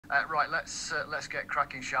Right, let's get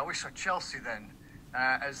cracking, shall we? So Chelsea then,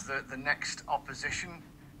 as the next opposition.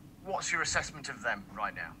 What's your assessment of them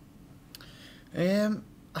right now?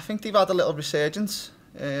 I think they've had a little resurgence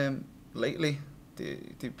lately.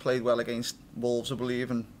 They played well against Wolves, I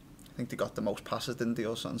believe, and I think they got the most passes, didn't they,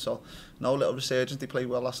 or something. So, no, little resurgence. They played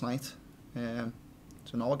well last night. So,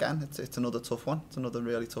 no, again, it's another tough one. It's another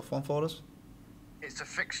really tough one for us. It's a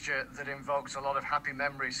fixture that invokes a lot of happy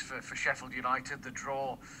memories for Sheffield United. The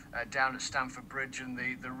draw down at Stamford Bridge and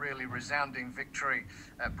the really resounding victory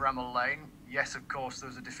at Bramall Lane. Yes, of course, there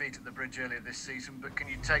was a defeat at the Bridge earlier this season, but can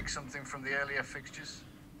you take something from the earlier fixtures?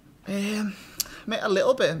 A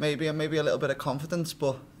little bit, maybe a little bit of confidence,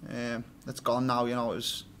 but it's gone now. You know, it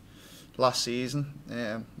was last season.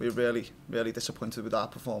 We were really disappointed with our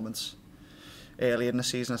performance earlier in the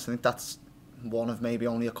season. I think that's one of maybe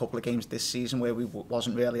only a couple of games this season where we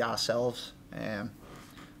wasn't really ourselves, and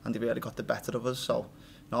they really got the better of us. So,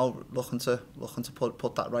 no, looking to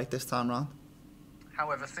put that right this time round.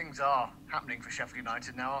 However, things are happening for Sheffield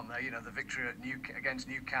United now, aren't they? You know, the victory against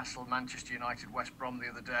Newcastle, Manchester United, West Brom the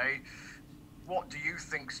other day. What do you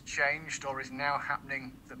think's changed or is now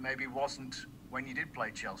happening that maybe wasn't when you did play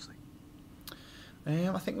Chelsea?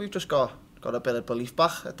 I think we've just got a bit of belief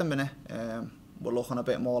back at the minute. We're looking a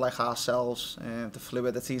bit more like ourselves. The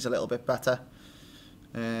fluidity's a little bit better.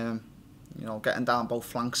 You know, getting down both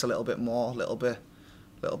flanks a little bit more, a little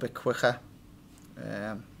bit quicker.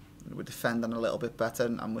 We're defending a little bit better,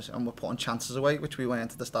 and we're putting chances away, which we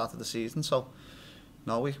weren't at the start of the season. So,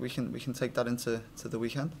 no, we can take that into the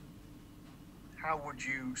weekend. How would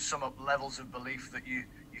you sum up levels of belief that you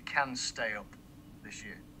can stay up this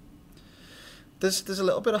year? There's a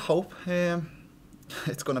little bit of hope.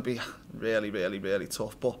 It's going to be really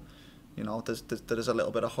tough, but you know, there is a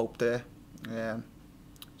little bit of hope there.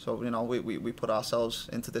 So, you know, we put ourselves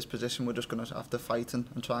into this position. We're just going to have to fight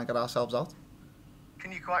and try and get ourselves out.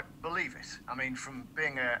 Can you quite believe it? I mean, from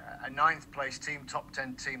being a ninth place team, top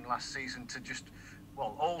 10 team last season, to just,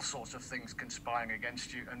 well, all sorts of things conspiring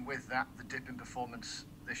against you, and with that, the dip in performance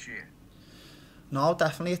this year. No,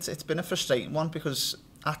 definitely, it's been a frustrating one, because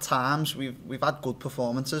at times we've had good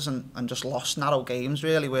performances and just lost narrow games,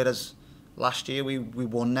 really, whereas last year we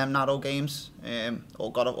won them narrow games,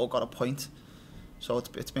 or got a point. So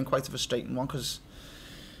it's been quite a frustrating one, because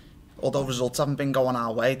although results haven't been going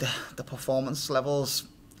our way, the performance levels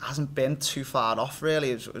hasn't been too far off, really.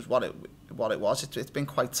 Is what it was. It's been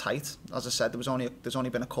quite tight. As I said, there's only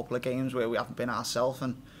been a couple of games where we haven't been ourselves,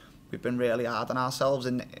 and we've been really hard on ourselves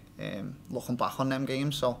in looking back on them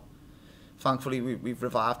games. So thankfully we've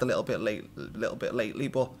revived a little bit lately,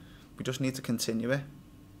 but we just need to continue it.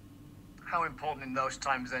 How important in those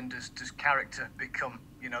times then does character become?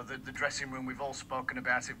 You know, the dressing room, we've all spoken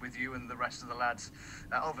about it with you and the rest of the lads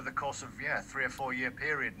over the course of 3 or 4 year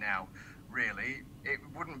period now, really. It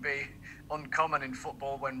wouldn't be uncommon in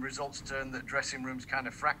football when results turn that dressing rooms kind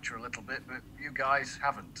of fracture a little bit, but you guys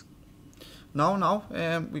haven't. No.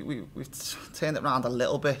 We've turned it around a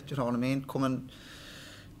little bit, do you know what I mean? Coming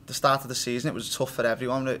the start of the season, it was tough for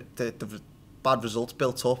everyone. The bad results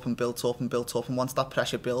built up, and once that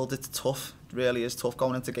pressure builds, it's tough. It really is tough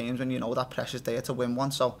going into games when you know that pressure's there to win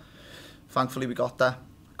one. So thankfully we got that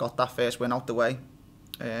first win out the way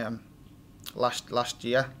last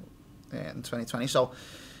year in 2020. So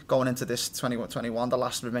going into this 2021, the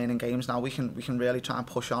last remaining games now, we can really try and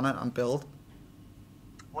push on it and build.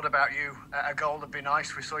 What about you? A goal would be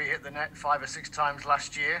nice. We saw you hit the net 5 or 6 times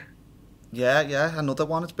last year. Yeah, another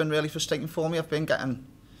one. It's been really frustrating for me. I've been getting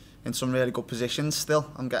in some really good positions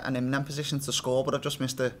still. I'm getting in them positions to score, but I've just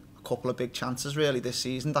missed a couple of big chances really this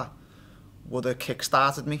season that would have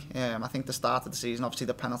kick-started me. I think the start of the season, obviously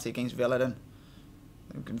the penalty against Villa,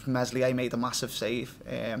 and Meslier made a massive save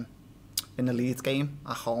in the Leeds game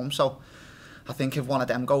at home. So I think if one of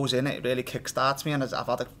them goes in, it really kick-starts me, and I've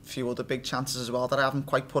had a few other big chances as well that I haven't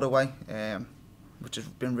quite put away, which has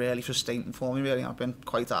been really frustrating for me, really. I've been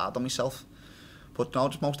quite hard on myself. But no,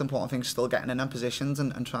 just most important thing is still getting in them positions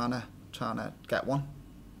and trying to get one.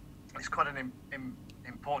 It's quite an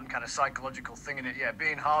important kind of psychological thing in it, yeah,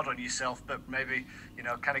 being hard on yourself, but maybe, you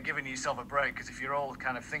know, kind of giving yourself a break, because if you're all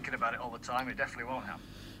kind of thinking about it all the time, it definitely won't happen.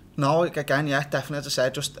 No, again, yeah, definitely, as I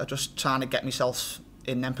said, just trying to get myself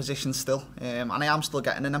in them positions still, and I am still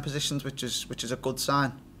getting in them positions, which is a good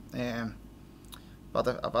sign. I've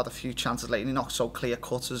had a few chances lately, not so clear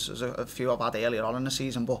cut as a few I've had earlier on in the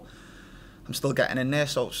season, but I'm still getting in there,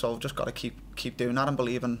 so I've just got to keep doing that and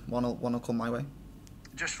believing one will come my way.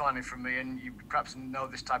 Just finally from me, and you perhaps know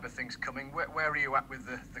this type of thing's coming, where are you at with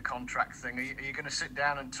the contract thing? Are you going to sit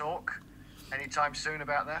down and talk anytime soon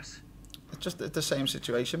about that? It's just the same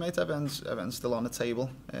situation, mate. Everton's still on the table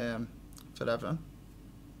for Everton.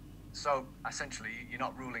 So essentially, you're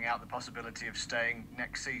not ruling out the possibility of staying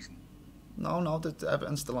next season. No,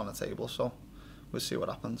 Everton's still on the table, so we'll see what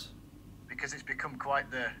happens. Because it's become quite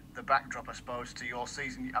the backdrop, I suppose, to your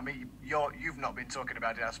season. I mean, you've not been talking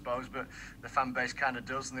about it, I suppose, but the fan base kind of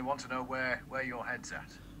does, and they want to know where your head's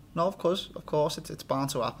at. No, of course, it's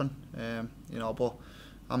bound to happen. You know, but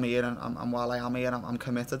I'm here, and while I am here, I'm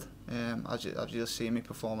committed. As you see in my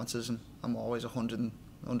performances, and I'm always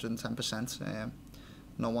 110%.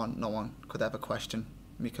 No one could ever question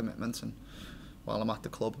my commitment, and while I'm at the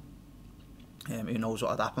club, who knows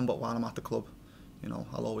what had happened, but while I'm at the club, you know,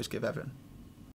 I'll always give everything.